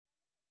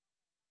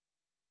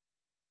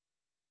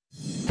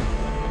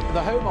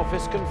The Home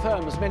Office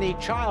confirms many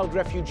child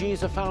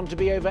refugees are found to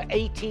be over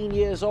 18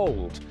 years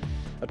old.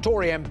 A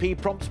Tory MP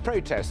prompts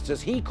protests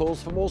as he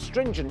calls for more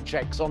stringent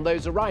checks on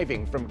those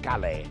arriving from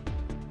Calais.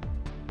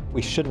 What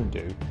we shouldn't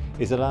do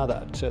is allow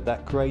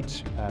that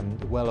great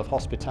well of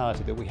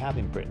hospitality that we have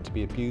in Britain to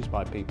be abused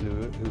by people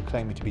who are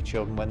claiming to be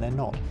children when they're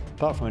not.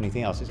 Apart from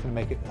anything else, it's going to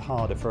make it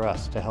harder for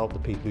us to help the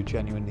people who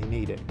genuinely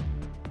need it.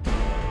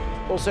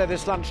 Also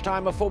this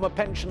lunchtime, a former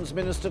pensions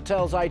minister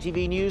tells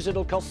ITV News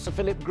it'll cost Sir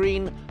Philip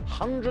Green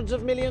hundreds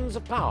of millions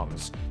of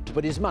pounds to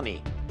put his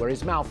money where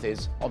his mouth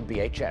is on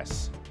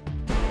BHS.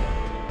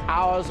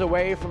 Hours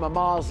away from a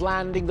Mars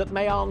landing that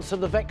may answer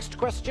the vexed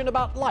question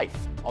about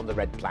life on the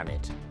red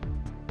planet.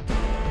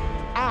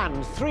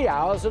 And 3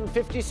 hours and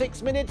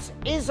 56 minutes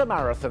is a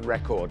marathon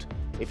record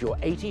if you're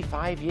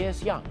 85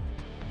 years young.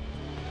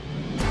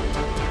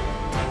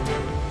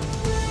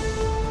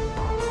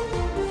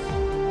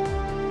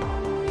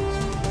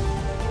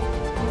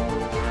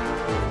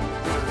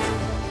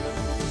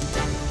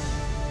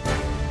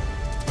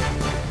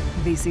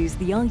 This is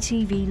the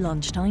ITV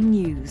Lunchtime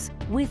News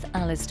with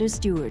Alistair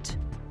Stewart.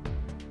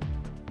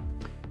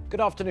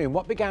 Good afternoon.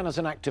 What began as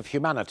an act of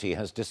humanity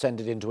has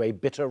descended into a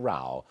bitter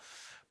row.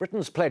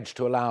 Britain's pledge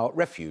to allow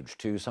refuge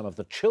to some of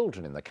the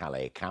children in the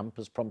Calais camp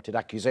has prompted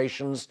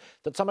accusations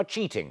that some are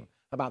cheating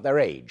about their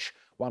age.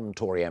 One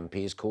Tory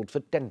MP has called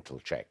for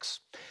dental checks.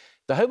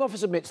 The Home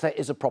Office admits there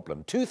is a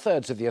problem.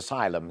 2/3 of the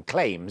asylum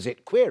claims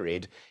it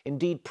queried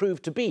indeed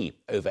proved to be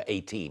over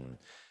 18.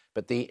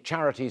 But the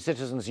charity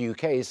Citizens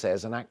UK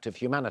says an act of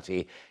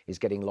humanity is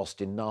getting lost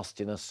in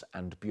nastiness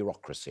and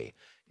bureaucracy.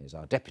 Here's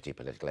our deputy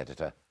political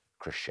editor,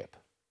 Chris Shipp.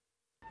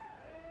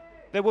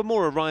 There were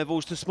more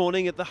arrivals this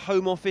morning at the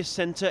Home Office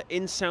Centre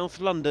in South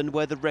London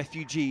where the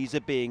refugees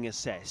are being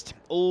assessed.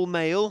 All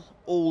male,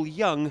 all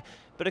young,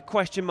 but a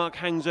question mark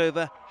hangs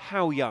over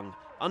how young,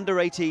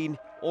 under 18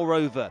 or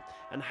over,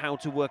 and how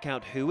to work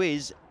out who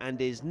is and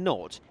is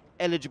not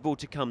eligible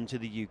to come to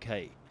the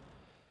UK.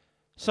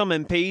 Some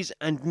MPs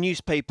and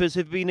newspapers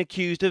have been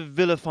accused of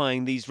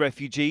vilifying these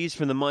refugees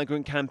from the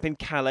migrant camp in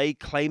Calais,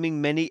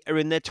 claiming many are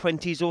in their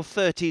 20s or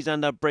 30s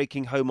and are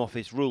breaking Home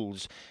Office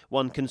rules.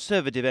 One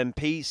Conservative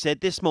MP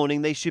said this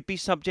morning they should be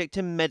subject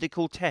to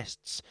medical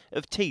tests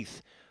of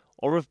teeth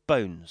or of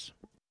bones.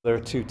 There are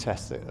 2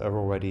 tests that are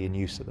already in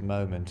use at the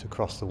moment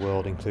across the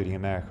world, including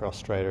America,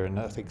 Australia, and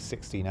I think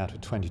 16 out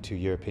of 22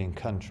 European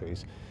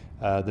countries.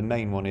 The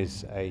main one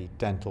is a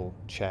dental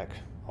check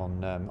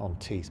on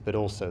teeth, but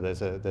also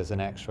there's an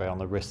X-ray on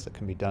the wrist that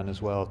can be done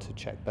as well to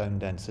check bone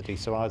density.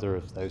 So either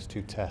of those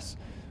 2 tests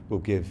will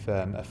give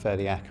a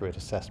fairly accurate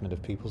assessment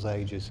of people's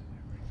ages.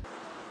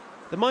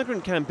 The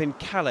migrant camp in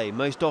Calais,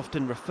 most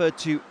often referred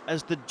to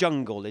as the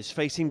jungle, is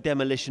facing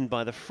demolition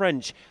by the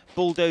French.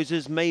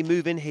 Bulldozers may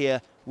move in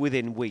here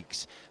within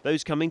weeks.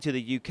 Those coming to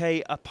the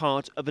UK are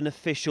part of an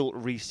official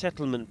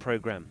resettlement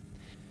programme.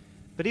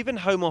 But even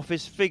Home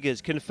Office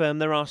figures confirm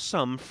there are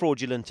some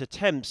fraudulent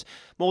attempts.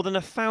 More than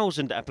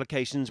 1,000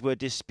 applications were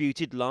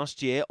disputed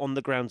last year on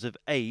the grounds of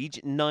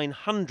age.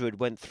 900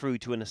 went through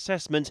to an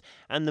assessment,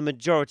 and the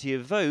majority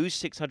of those,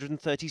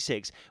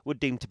 636, were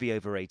deemed to be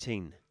over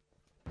 18.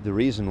 The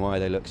reason why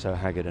they look so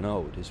haggard and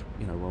old is,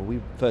 when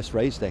we first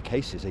raised their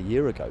cases a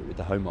year ago with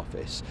the Home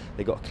Office,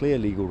 they got a clear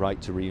legal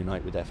right to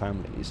reunite with their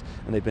families,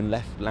 and they've been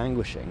left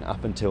languishing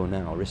up until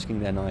now, risking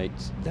their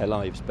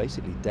lives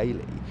basically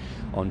daily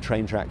on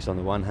train tracks on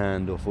the one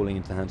hand or falling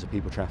into the hands of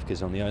people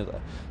traffickers on the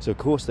other. So of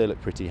course they look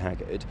pretty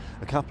haggard.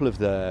 A couple of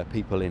the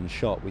people in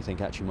shot we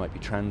think actually might be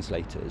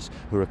translators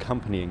who are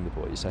accompanying the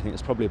boys. So I think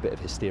there's probably a bit of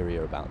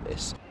hysteria about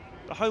this.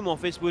 The Home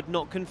Office would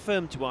not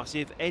confirm to us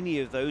if any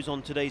of those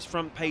on today's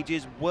front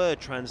pages were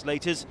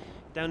translators.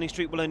 Downing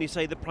Street will only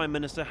say the Prime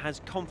Minister has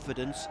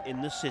confidence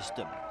in the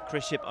system.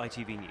 Chris Shipp,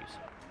 ITV News.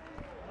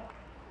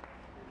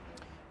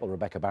 Well,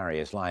 Rebecca Barry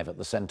is live at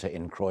the centre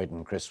in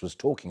Croydon. Chris was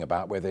talking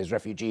about where those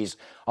refugees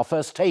are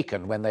first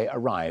taken when they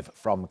arrive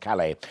from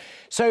Calais.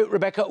 So,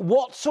 Rebecca,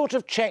 what sort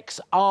of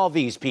checks are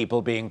these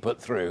people being put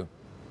through?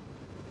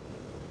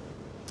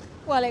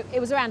 Well, it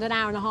was around an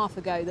hour and a half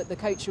ago that the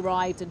coach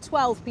arrived, and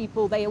 12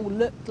 people, they all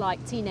looked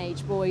like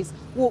teenage boys,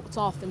 walked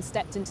off and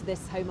stepped into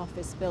this Home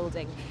Office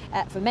building.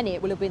 For many,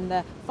 it will have been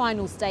the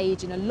final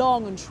stage in a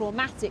long and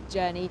traumatic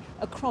journey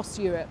across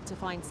Europe to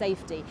find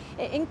safety.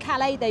 In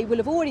Calais, they will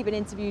have already been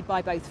interviewed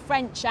by both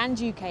French and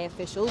UK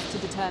officials to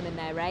determine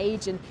their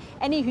age, and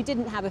any who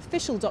didn't have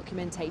official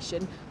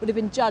documentation would have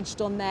been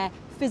judged on their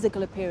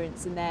physical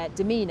appearance and their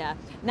demeanour.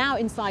 Now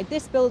inside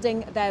this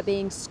building, they're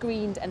being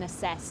screened and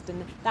assessed,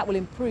 and that will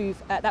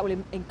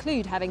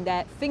include having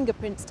their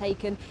fingerprints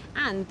taken,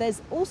 and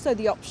there's also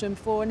the option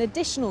for an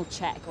additional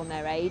check on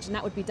their age, and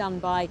that would be done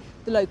by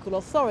the local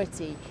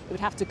authority. It would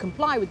have to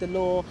comply with the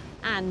law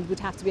and would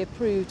have to be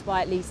approved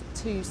by at least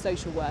 2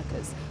 social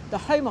workers. The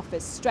Home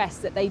Office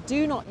stressed that they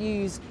do not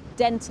use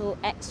dental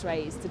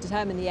x-rays to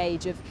determine the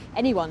age of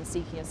anyone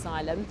seeking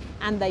asylum,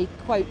 and they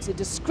quote a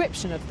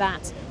description of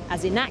that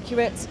as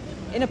inaccurate,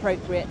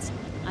 inappropriate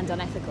and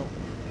unethical.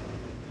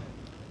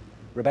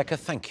 Rebecca,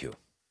 thank you.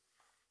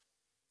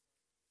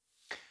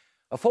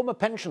 A former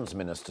pensions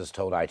minister's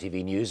told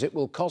ITV News it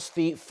will cost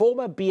the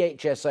former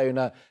BHS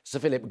owner, Sir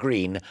Philip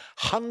Green,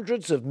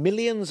 hundreds of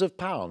millions of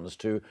pounds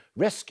to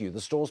rescue the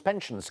store's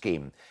pension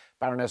scheme.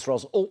 Baroness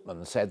Ros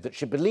Altman said that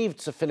she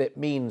believed Sir Philip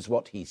means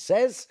what he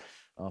says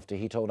after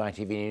he told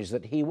ITV News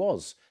that he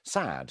was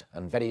sad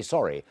and very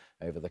sorry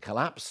over the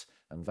collapse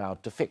and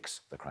vowed to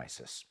fix the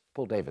crisis.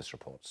 Paul Davis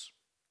reports.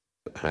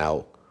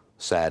 How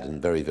sad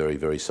and very, very,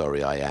 very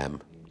sorry I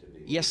am.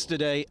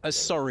 Yesterday, a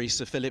sorry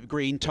Sir Philip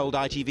Green told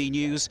ITV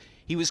News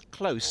he was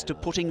close to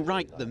putting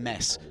right the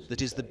mess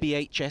that is the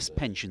BHS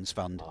Pensions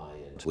Fund.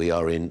 We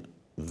are in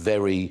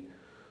very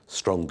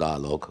strong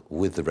dialogue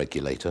with the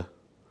regulator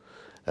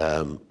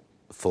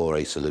for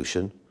a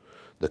solution.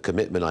 The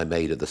commitment I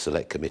made at the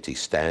Select Committee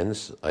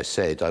stands. I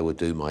said I would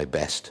do my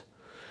best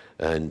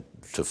and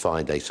to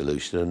find a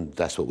solution, and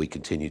that's what we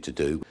continue to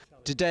do.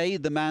 Today,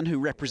 the man who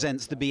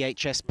represents the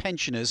BHS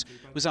pensioners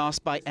was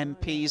asked by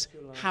MPs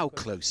how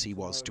close he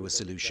was to a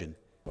solution.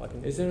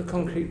 Is there a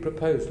concrete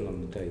proposal on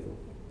the table?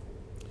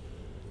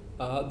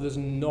 There's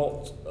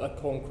not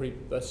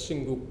a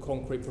single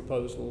concrete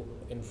proposal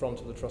in front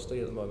of the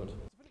trustee at the moment.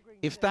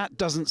 If that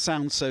doesn't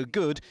sound so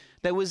good,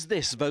 there was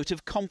this vote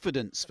of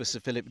confidence for Sir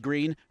Philip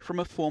Green from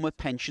a former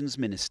pensions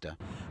minister.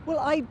 Well,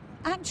 I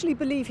actually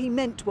believe he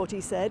meant what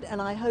he said,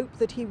 and I hope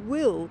that he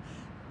will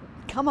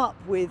come up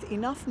with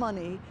enough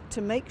money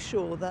to make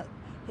sure that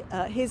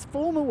his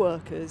former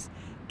workers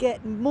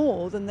get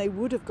more than they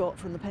would have got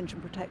from the Pension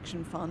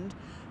Protection Fund,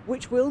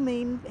 which will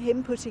mean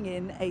him putting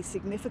in a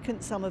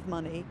significant sum of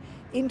money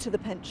into the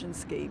pension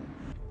scheme.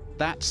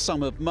 That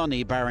sum of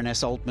money,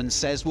 Baroness Altman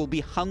says, will be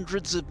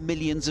hundreds of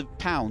millions of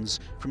pounds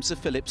from Sir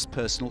Philip's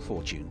personal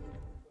fortune.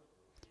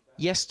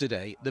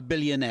 Yesterday, the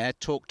billionaire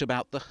talked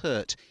about the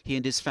hurt he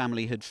and his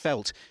family had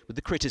felt with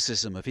the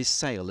criticism of his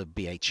sale of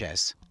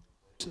BHS.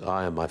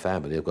 I and my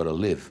family have got to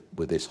live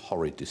with this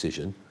horrid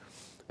decision,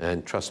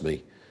 and trust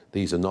me,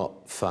 these are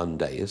not fun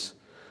days.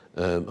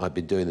 I've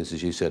been doing this,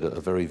 as you said,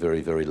 a very,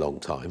 very, very long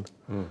time,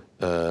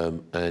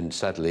 and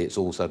sadly, it's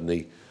all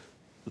suddenly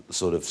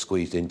sort of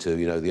squeezed into,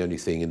 you know, the only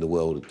thing in the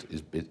world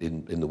is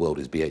in the world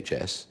is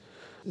BHS.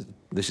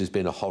 This has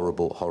been a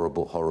horrible,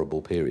 horrible,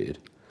 horrible period.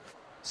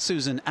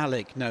 Susan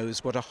Alec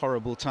knows what a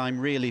horrible time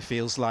really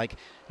feels like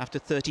after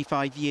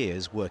 35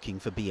 years working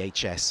for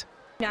BHS.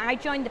 I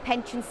joined the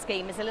pension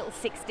scheme as a little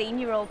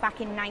 16-year-old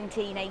back in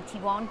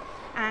 1981,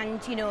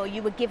 and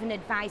you were given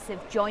advice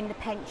of join the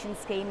pension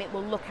scheme, it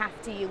will look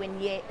after you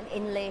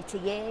in later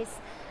years.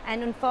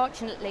 And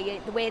unfortunately,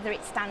 the way that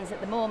it stands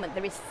at the moment,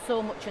 there is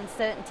so much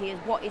uncertainty as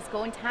what is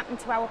going to happen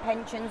to our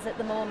pensions at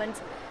the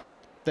moment.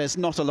 There's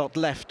not a lot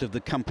left of the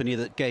company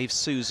that gave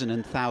Susan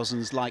and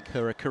thousands like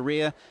her a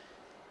career.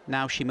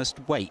 Now she must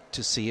wait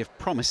to see if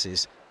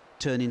promises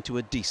turn into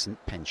a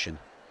decent pension.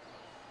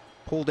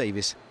 Paul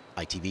Davis,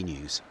 ITV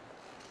News.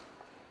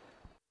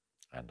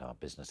 And our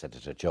business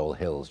editor, Joel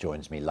Hills,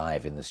 joins me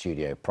live in the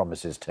studio.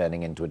 Promises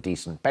turning into a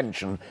decent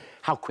pension.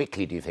 How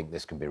quickly do you think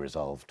this can be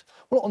resolved?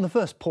 Well, on the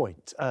first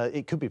point,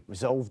 it could be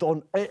resolved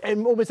on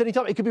almost any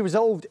time. It could be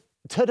resolved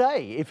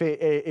today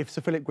if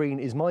Sir Philip Green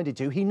is minded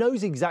to. He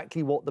knows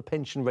exactly what the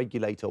pension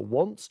regulator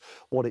wants,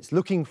 what it's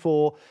looking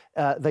for.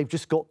 He's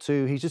just got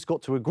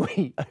to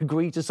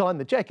agree to sign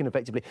the cheque, and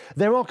effectively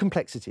there are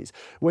complexities.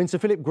 When Sir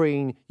Philip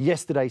Green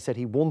yesterday said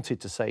he wanted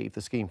to save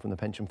the scheme from the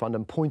pension fund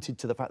and pointed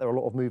to the fact there are a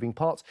lot of moving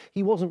parts,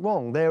 he wasn't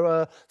wrong. There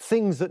are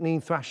things that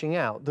need thrashing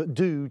out that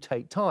do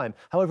take time.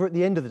 However, at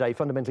the end of the day,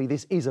 fundamentally,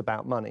 this is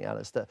about money,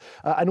 Alistair.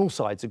 And all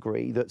sides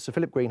agree that Sir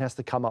Philip Green has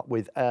to come up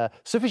with a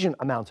sufficient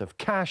amount of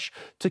cash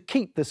to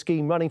keep the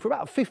scheme running for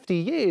about 50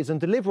 years and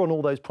deliver on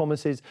all those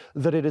promises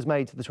that it has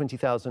made to the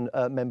 20,000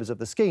 members of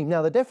the scheme.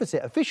 Now, the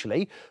deficit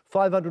officially,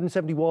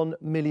 £571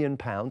 million.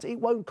 It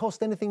won't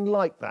cost anything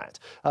like that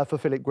for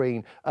Philip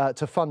Green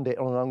to fund it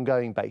on an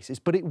ongoing basis,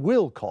 but it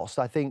will cost,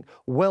 I think,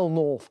 well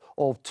north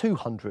of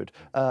 £200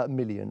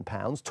 million.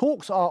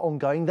 Talks are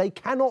ongoing. They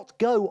cannot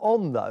go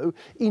on, though,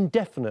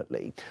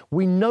 indefinitely.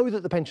 We know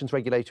that the pensions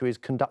regulator is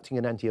conducting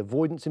an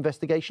anti-avoidance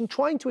investigation,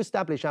 trying to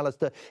establish,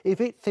 Alistair, if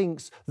it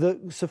thinks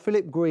that Sir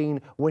Philip Green,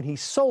 when he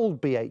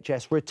sold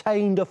BHS,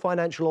 retained a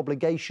financial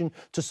obligation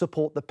to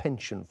support the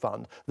pension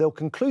fund. They'll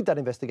conclude that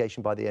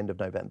investigation by the end of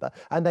November,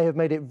 and they have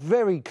made it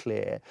very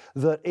clear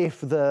that if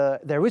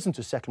there isn't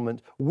a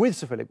settlement with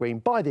Sir Philip Green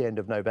by the end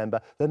of November,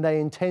 then they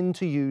intend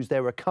to use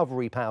their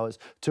recovery powers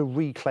to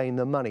reclaim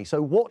the money.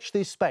 So watch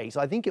this space.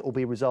 I think it will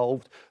be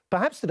resolved,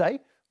 perhaps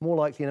today, more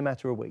likely in a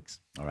matter of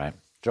weeks. All right.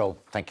 Joel,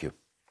 thank you.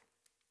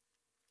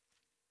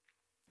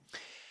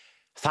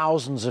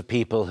 Thousands of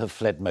people have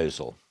fled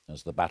Mosul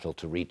as the battle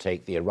to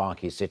retake the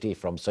Iraqi city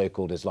from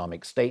so-called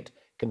Islamic State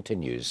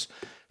continues.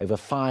 Over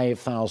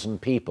 5,000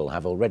 people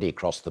have already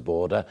crossed the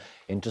border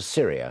into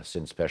Syria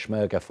since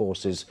Peshmerga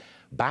forces,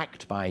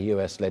 backed by a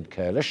US-led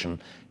coalition,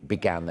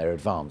 began their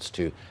advance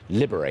to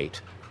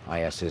liberate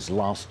IS's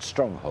last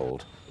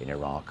stronghold in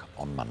Iraq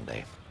on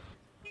Monday.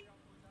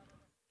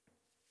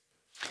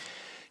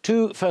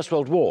 Two First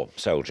World War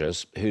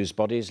soldiers whose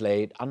bodies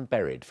laid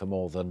unburied for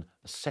more than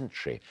a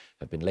century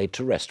have been laid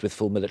to rest with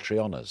full military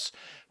honours.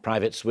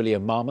 Privates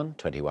William Marmon,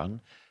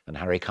 21, and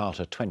Harry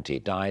Carter,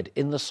 20, died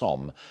in the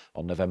Somme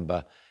on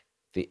November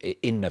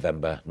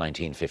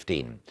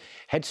 1915.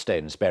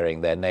 Headstones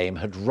bearing their name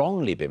had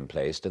wrongly been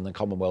placed in the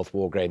Commonwealth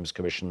War Graves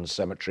Commission's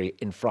cemetery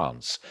in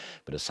France,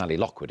 but as Sally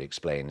Lockwood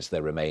explains,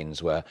 their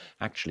remains were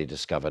actually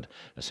discovered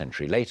a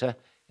century later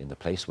in the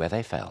place where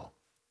they fell.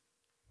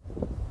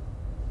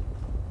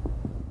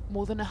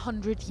 More than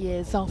 100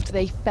 years after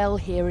they fell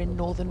here in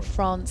northern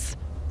France,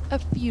 a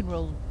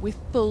funeral with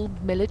full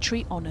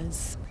military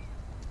honours.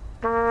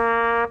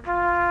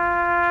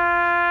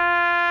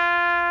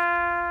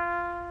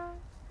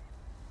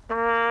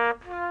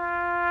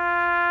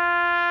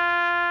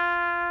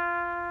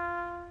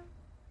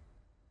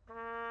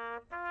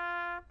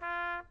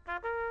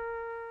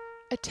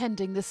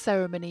 Attending the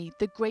ceremony,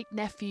 the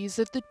great-nephews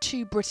of the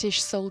 2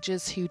 British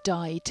soldiers who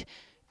died,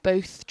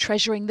 both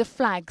treasuring the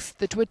flags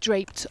that were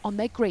draped on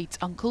their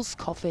great-uncles'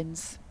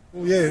 coffins.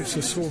 Well, yeah, it's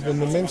a sort of a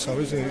memento,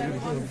 isn't it,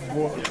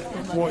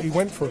 of what he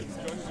went through.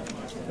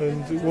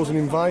 And it wasn't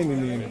in vain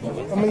in the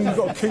end. I mean, you've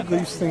got to keep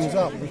these things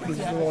up because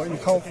you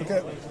can't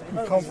forget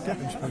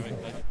these people.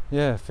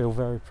 Yeah, I feel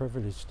very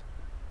privileged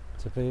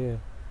to be here.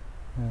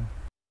 Yeah.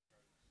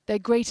 Their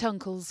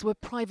great-uncles were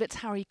Private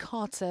Harry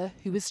Carter,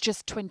 who was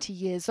just 20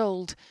 years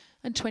old,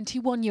 and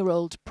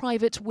 21-year-old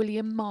Private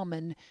William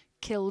Marmon,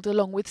 killed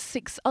along with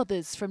 6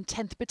 others from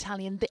 10th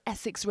Battalion, the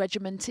Essex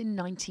Regiment in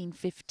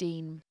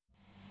 1915.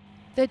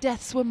 Their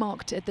deaths were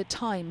marked at the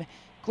time.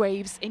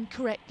 Graves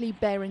incorrectly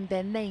bearing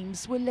their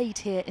names were laid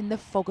here in the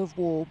fog of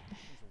war.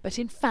 But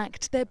in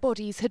fact, their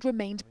bodies had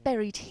remained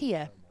buried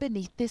here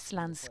beneath this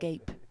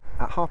landscape.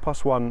 At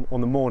 1:30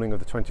 on the morning of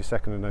the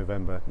 22nd of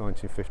November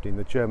 1915,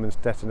 the Germans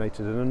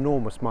detonated an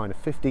enormous mine, a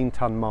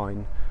 15-ton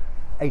mine,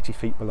 80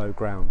 feet below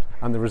ground.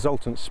 And the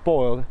resultant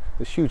spoil,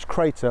 this huge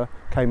crater,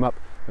 came up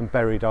and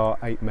buried our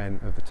 8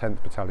 men of the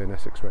 10th Battalion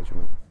Essex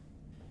Regiment.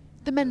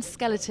 The men's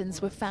skeletons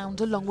were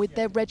found along with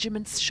their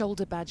regiment's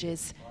shoulder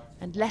badges,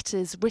 and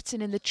letters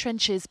written in the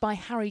trenches by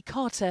Harry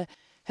Carter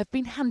have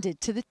been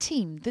handed to the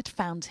team that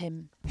found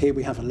him. Here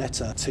we have a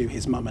letter to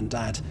his mum and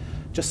dad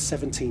just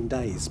 17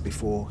 days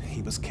before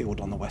he was killed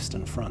on the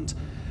Western Front.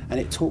 And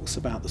it talks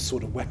about the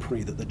sort of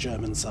weaponry that the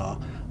Germans are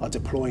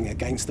deploying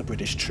against the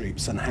British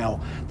troops and how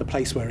the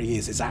place where he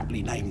is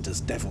aptly named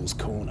as Devil's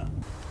Corner.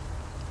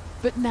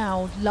 But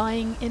now,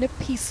 lying in a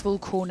peaceful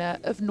corner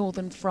of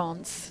northern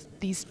France,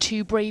 these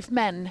 2 brave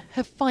men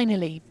have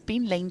finally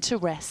been laid to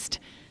rest.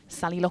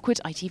 Sally Lockwood,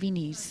 ITV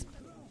News.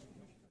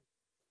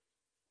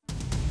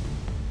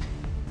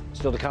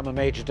 Still to come, a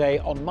major day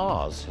on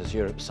Mars as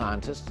Europe's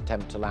scientists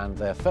attempt to land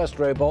their first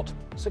robot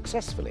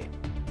successfully.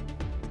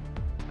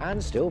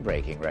 And still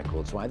breaking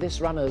records, why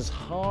this runner's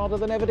harder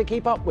than ever to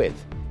keep up with,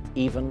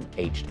 even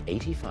aged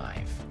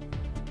 85.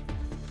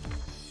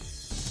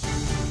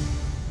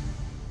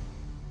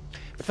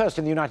 But first,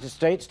 in the United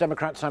States,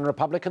 Democrats and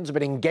Republicans have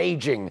been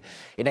engaging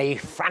in a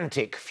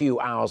frantic few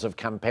hours of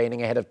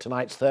campaigning ahead of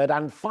tonight's third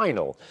and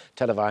final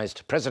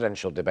televised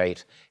presidential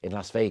debate in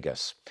Las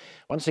Vegas.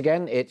 Once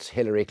again, it's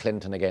Hillary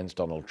Clinton against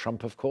Donald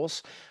Trump, of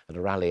course. At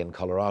a rally in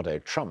Colorado,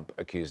 Trump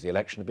accused the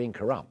election of being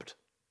corrupt.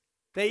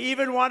 They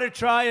even want to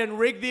try and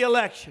rig the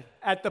election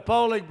at the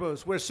polling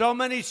booths, where so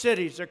many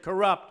cities are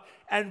corrupt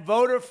and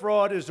voter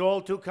fraud is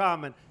all too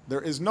common.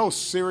 There is no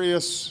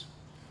serious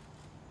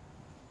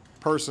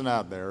person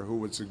out there who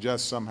would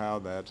suggest somehow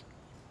that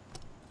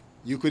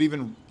you could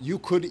even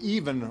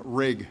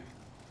rig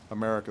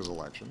America's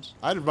elections.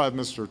 I'd advise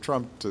Mr.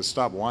 Trump to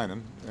stop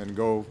whining and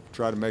go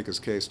try to make his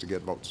case to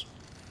get votes.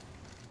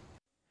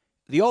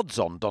 The odds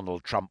on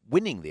Donald Trump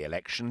winning the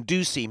election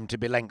do seem to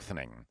be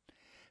lengthening.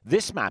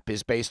 This map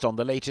is based on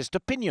the latest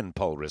opinion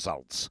poll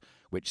results,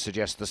 which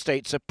suggest the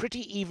states are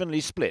pretty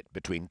evenly split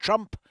between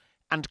Trump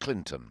and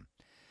Clinton.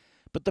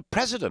 But the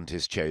president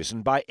is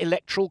chosen by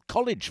electoral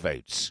college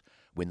votes.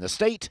 Win the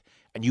state,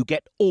 and you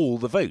get all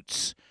the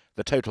votes,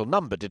 the total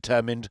number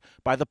determined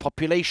by the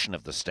population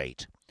of the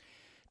state.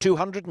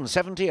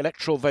 270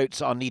 electoral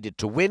votes are needed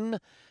to win,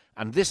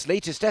 and this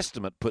latest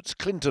estimate puts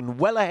Clinton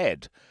well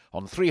ahead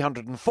on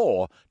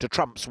 304 to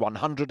Trump's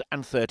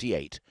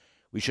 138.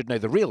 We should know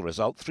the real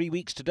result 3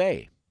 weeks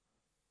today.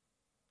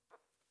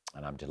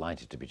 And I'm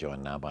delighted to be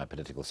joined now by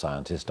political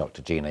scientist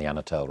Dr. Gina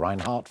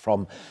Yanatel-Reinhardt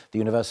from the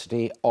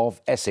University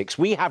of Essex.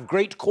 We have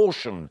great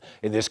caution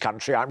in this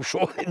country, I'm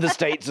sure in the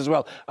States as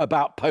well,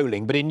 about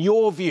polling. But in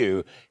your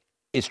view,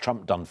 is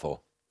Trump done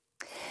for?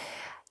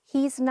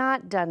 He's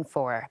not done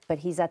for, but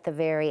he's at the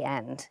very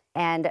end.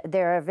 And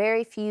there are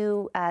very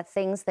few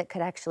things that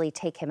could actually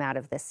take him out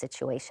of this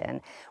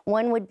situation.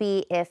 One would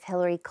be if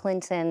Hillary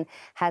Clinton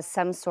has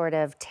some sort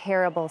of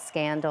terrible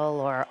scandal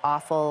or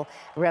awful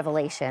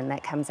revelation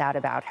that comes out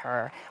about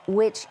her,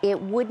 which it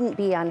wouldn't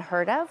be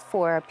unheard of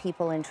for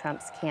people in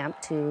Trump's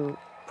camp to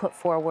put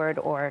forward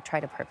or try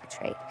to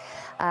perpetrate.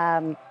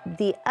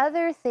 The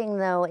other thing,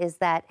 though, is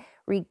that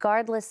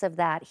regardless of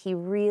that, he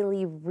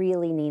really,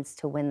 really needs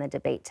to win the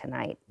debate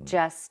tonight,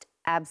 just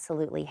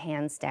absolutely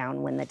hands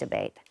down win the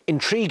debate.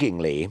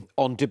 Intriguingly,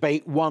 on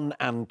debate 1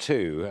 and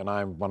 2, and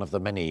I'm one of the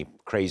many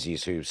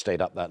crazies who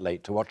stayed up that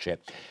late to watch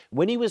it,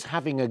 when he was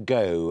having a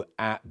go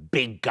at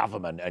big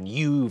government and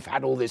you've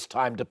had all this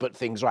time to put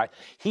things right,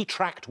 he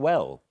tracked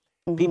well.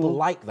 People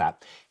like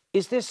that.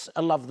 Is this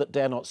a love that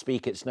dare not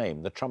speak its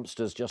name? The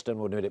Trumpsters just don't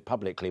want to do it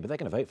publicly, but they're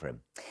going to vote for him.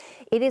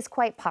 It is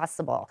quite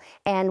possible.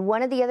 And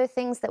one of the other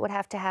things that would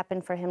have to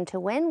happen for him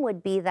to win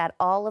would be that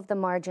all of the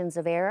margins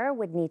of error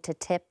would need to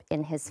tip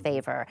in his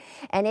favor.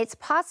 And it's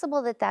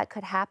possible that that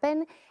could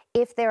happen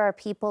if there are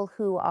people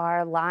who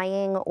are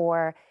lying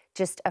or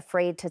just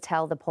afraid to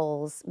tell the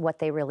polls what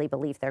they really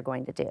believe they're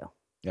going to do.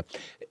 Yeah.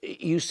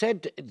 You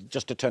said,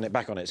 just to turn it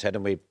back on its head,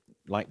 and we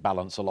like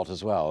balance a lot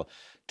as well,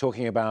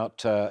 talking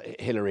about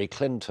Hillary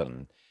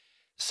Clinton,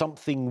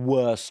 something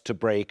worse to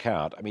break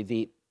out. I mean,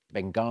 the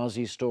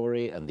Benghazi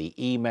story and the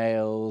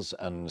emails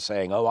and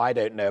saying, oh, I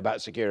don't know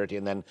about security,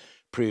 and then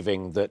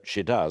proving that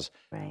she does.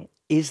 Right.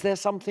 Is there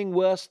something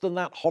worse than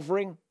that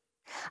hovering?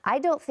 I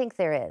don't think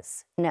there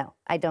is. No,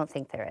 I don't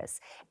think there is.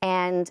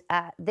 And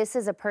this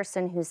is a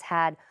person who's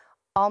had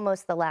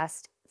almost the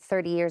last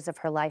 30 years of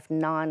her life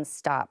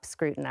non-stop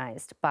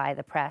scrutinized by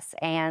the press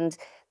and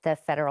the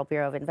Federal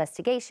Bureau of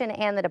Investigation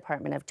and the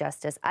Department of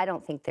Justice. I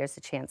don't think there's a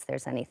chance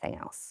there's anything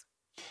else.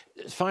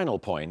 Final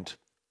point,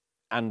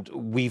 and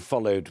we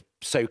followed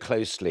so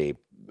closely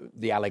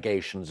the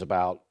allegations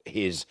about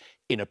his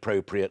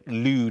inappropriate,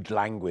 lewd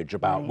language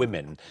about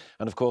women.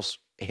 And of course,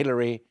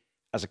 Hillary,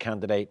 as a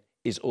candidate,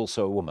 is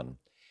also a woman.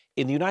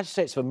 In the United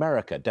States of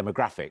America,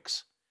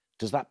 demographics,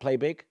 does that play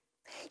big?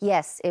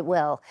 Yes, it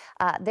will.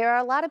 There are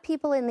a lot of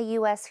people in the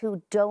U.S. who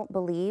don't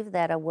believe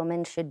that a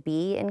woman should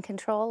be in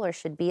control or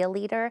should be a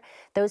leader.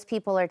 Those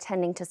people are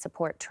tending to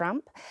support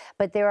Trump.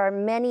 But there are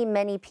many,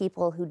 many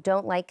people who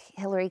don't like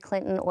Hillary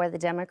Clinton or the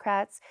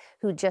Democrats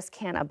who just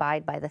can't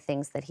abide by the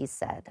things that he's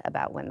said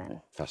about women.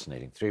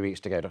 Fascinating. 3 weeks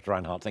to go. Dr.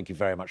 Reinhardt, thank you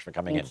very much for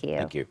coming in. Thank you.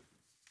 Thank you.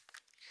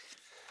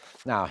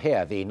 Now,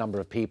 here, the number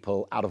of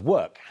people out of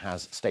work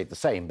has stayed the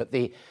same, but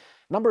the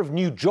number of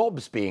new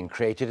jobs being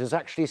created has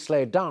actually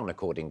slowed down,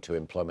 according to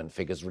employment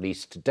figures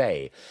released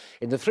today.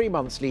 In the 3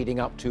 months leading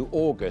up to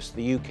August,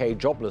 the UK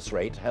jobless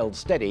rate held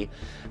steady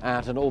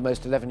at an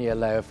almost 11-year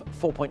low of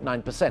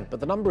 4.9%, but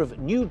the number of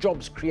new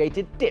jobs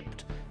created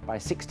dipped by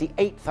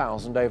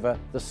 68,000 over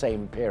the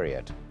same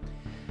period.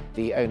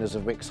 The owners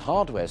of Wickes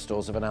hardware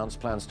stores have announced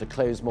plans to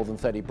close more than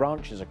 30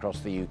 branches across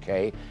the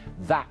UK,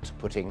 that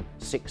putting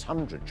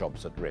 600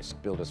 jobs at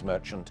risk. Builders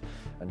merchant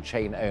and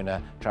chain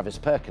owner Travis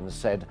Perkins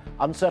said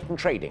uncertain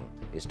trading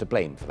is to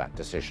blame for that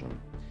decision.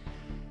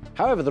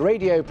 However, the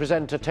radio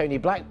presenter Tony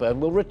Blackburn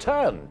will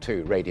return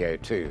to Radio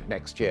 2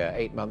 next year,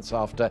 8 months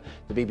after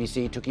the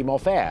BBC took him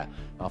off air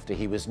after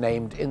he was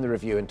named in the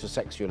review into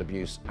sexual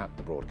abuse at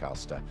the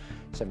broadcaster.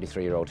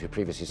 73-year-old who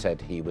previously said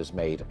he was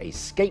made a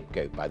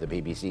scapegoat by the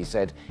BBC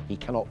said he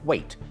cannot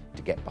wait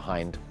to get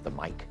behind the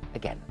mic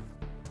again.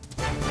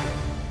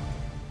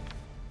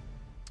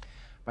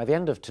 By the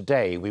end of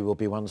today, we will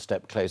be one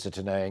step closer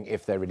to knowing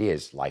if there really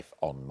is life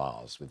on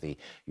Mars, with the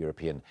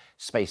European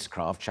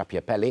spacecraft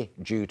Schiaparelli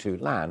due to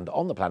land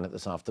on the planet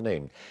this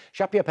afternoon.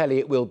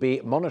 Schiaparelli will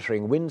be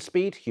monitoring wind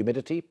speed,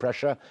 humidity,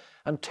 pressure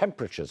and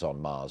temperatures on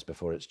Mars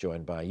before it's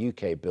joined by a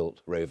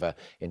UK-built rover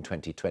in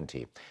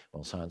 2020.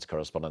 Well, science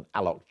correspondent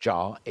Alok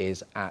Jha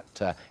is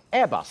at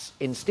Airbus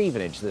in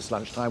Stevenage this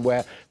lunchtime,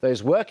 where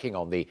those working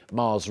on the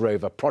Mars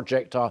rover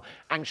project are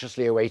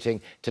anxiously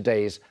awaiting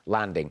today's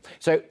landing.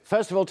 So,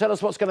 first of all, tell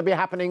us what's going to be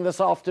happening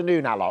this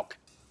afternoon, Alok.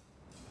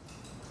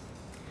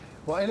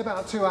 Well, in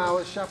about 2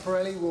 hours,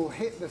 Schiaparelli will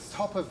hit the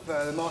top of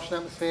the Martian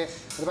atmosphere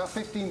at about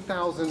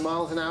 15,000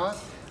 miles an hour.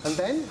 And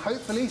then,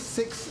 hopefully,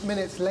 6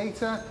 minutes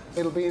later,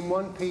 it'll be in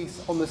one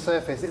piece on the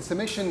surface. It's a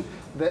mission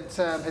that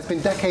has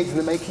been decades in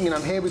the making, and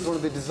I'm here with one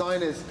of the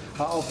designers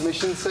of the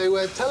mission.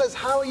 So tell us,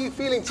 how are you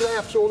feeling today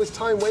after all this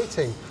time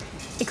waiting?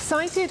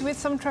 Excited with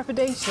some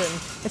trepidation.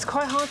 It's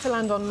quite hard to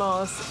land on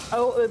Mars.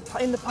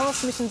 In the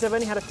past missions, they've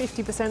only had a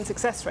 50%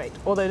 success rate,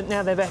 although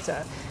now they're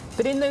better.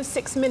 But in those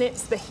 6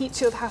 minutes, the heat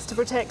shield has to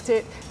protect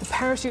it, the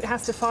parachute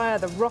has to fire,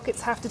 the rockets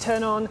have to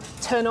turn on,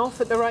 turn off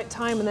at the right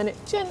time, and then it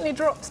gently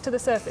drops to the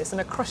surface and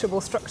a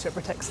crushable structure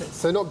protects it.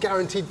 So not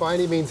guaranteed by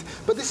any means.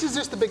 But this is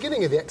just the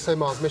beginning of the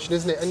ExoMars mission,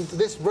 isn't it? And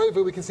this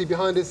rover we can see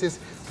behind us is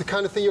the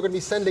kind of thing you're going to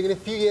be sending in a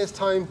few years'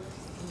 time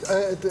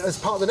as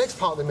part of the next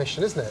part of the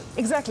mission, isn't it?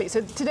 Exactly.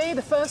 So today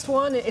the first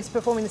one is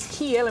performing this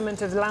key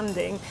element of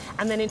landing,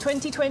 and then in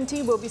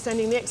 2020 we'll be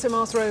sending the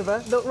ExoMars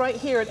rover, built right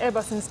here at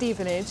Airbus in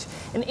Stevenage,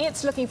 and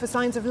it's looking for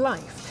signs of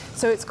life.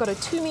 So it's got a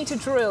 2-metre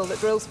drill that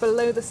drills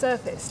below the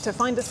surface to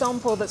find a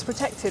sample that's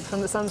protected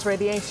from the sun's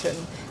radiation,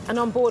 and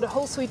on board a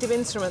whole suite of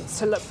instruments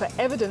to look for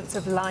evidence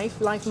of life,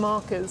 life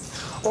markers,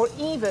 or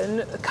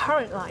even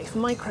current life,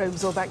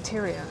 microbes or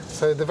bacteria.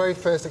 So the very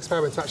first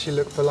experiment to actually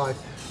look for life.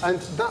 And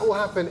that will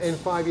happen in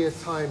 5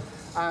 years' time.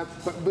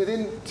 But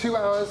within 2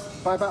 hours,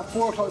 by about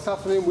 4 o'clock this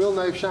afternoon, we'll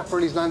know if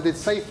Schiaparelli's landed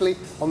safely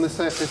on the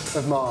surface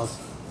of Mars.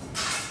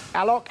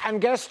 Alok and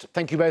guest,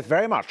 thank you both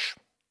very much.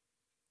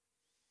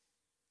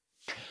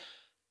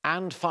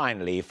 And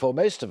finally, for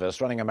most of us,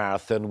 running a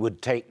marathon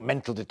would take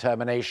mental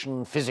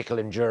determination, physical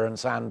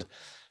endurance and a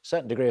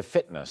certain degree of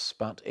fitness,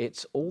 but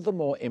it's all the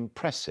more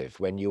impressive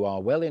when you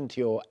are well into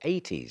your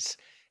 80s.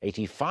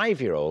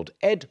 85-year-old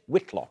Ed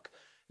Whitlock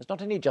has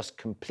not only just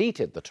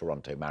completed the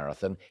Toronto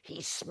Marathon,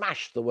 he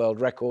smashed the world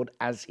record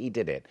as he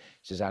did it.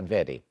 Suzanne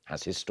Verdi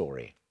has his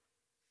story.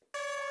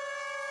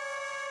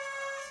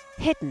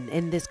 Hidden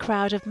in this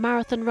crowd of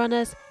marathon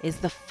runners is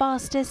the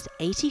fastest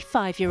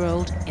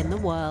 85-year-old in the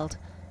world.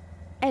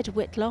 Ed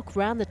Whitlock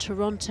ran the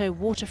Toronto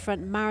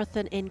Waterfront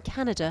Marathon in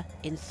Canada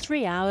in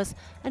 3 hours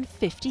and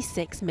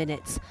 56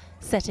 minutes,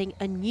 setting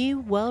a new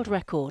world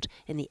record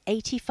in the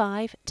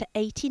 85 to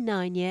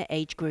 89-year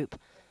age group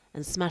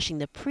and smashing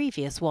the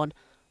previous one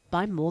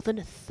by more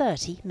than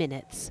 30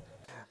 minutes.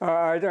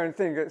 I don't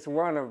think it's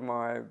one of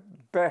my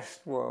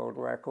best world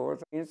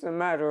records. It's a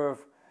matter of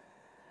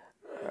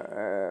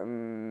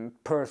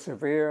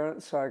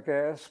perseverance, I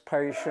guess,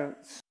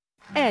 patience.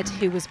 Ed,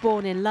 who was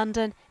born in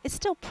London, is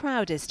still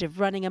proudest of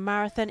running a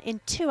marathon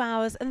in 2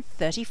 hours and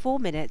 34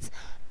 minutes,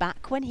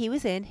 back when he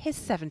was in his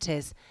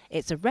 70s.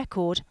 It's a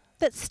record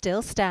that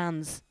still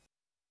stands.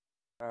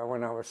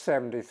 When I was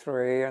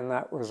 73, and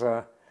that was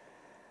a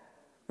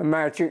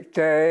magic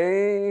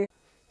day.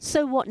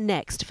 So what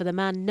next for the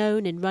man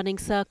known in running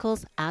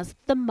circles as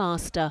the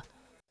Master?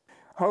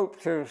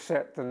 Hope to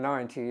set the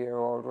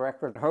 90-year-old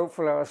record.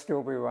 Hopefully I'll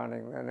still be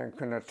running then and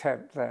can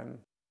attempt them.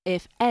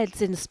 If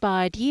Ed's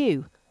inspired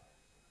you,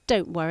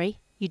 don't worry,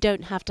 you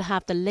don't have to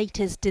have the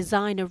latest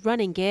designer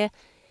running gear.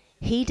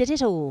 He did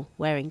it all,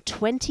 wearing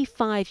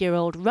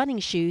 25-year-old running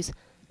shoes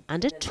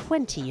and a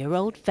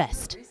 20-year-old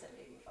vest.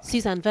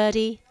 Suzanne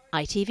Verdi,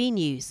 ITV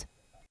News.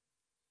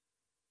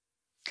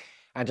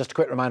 And just a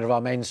quick reminder of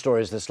our main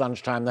stories this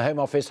lunchtime. The Home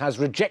Office has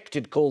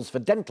rejected calls for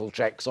dental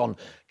checks on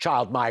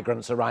child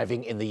migrants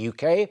arriving in the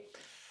UK.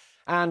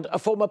 And a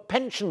former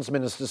pensions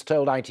minister's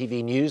told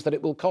ITV News that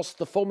it will cost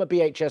the former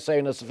BHS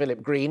owner Sir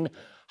Philip Green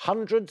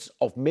hundreds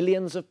of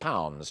millions of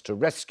pounds to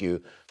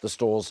rescue the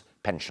store's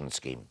pension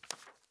scheme.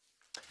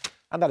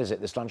 And that is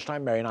it this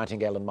lunchtime. Mary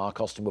Nightingale and Mark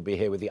Austin will be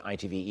here with the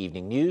ITV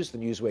Evening News. The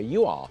news where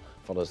you are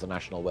follows the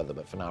national weather.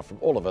 But for now, from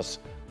all of us,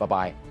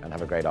 bye-bye and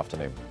have a great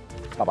afternoon.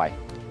 Bye-bye.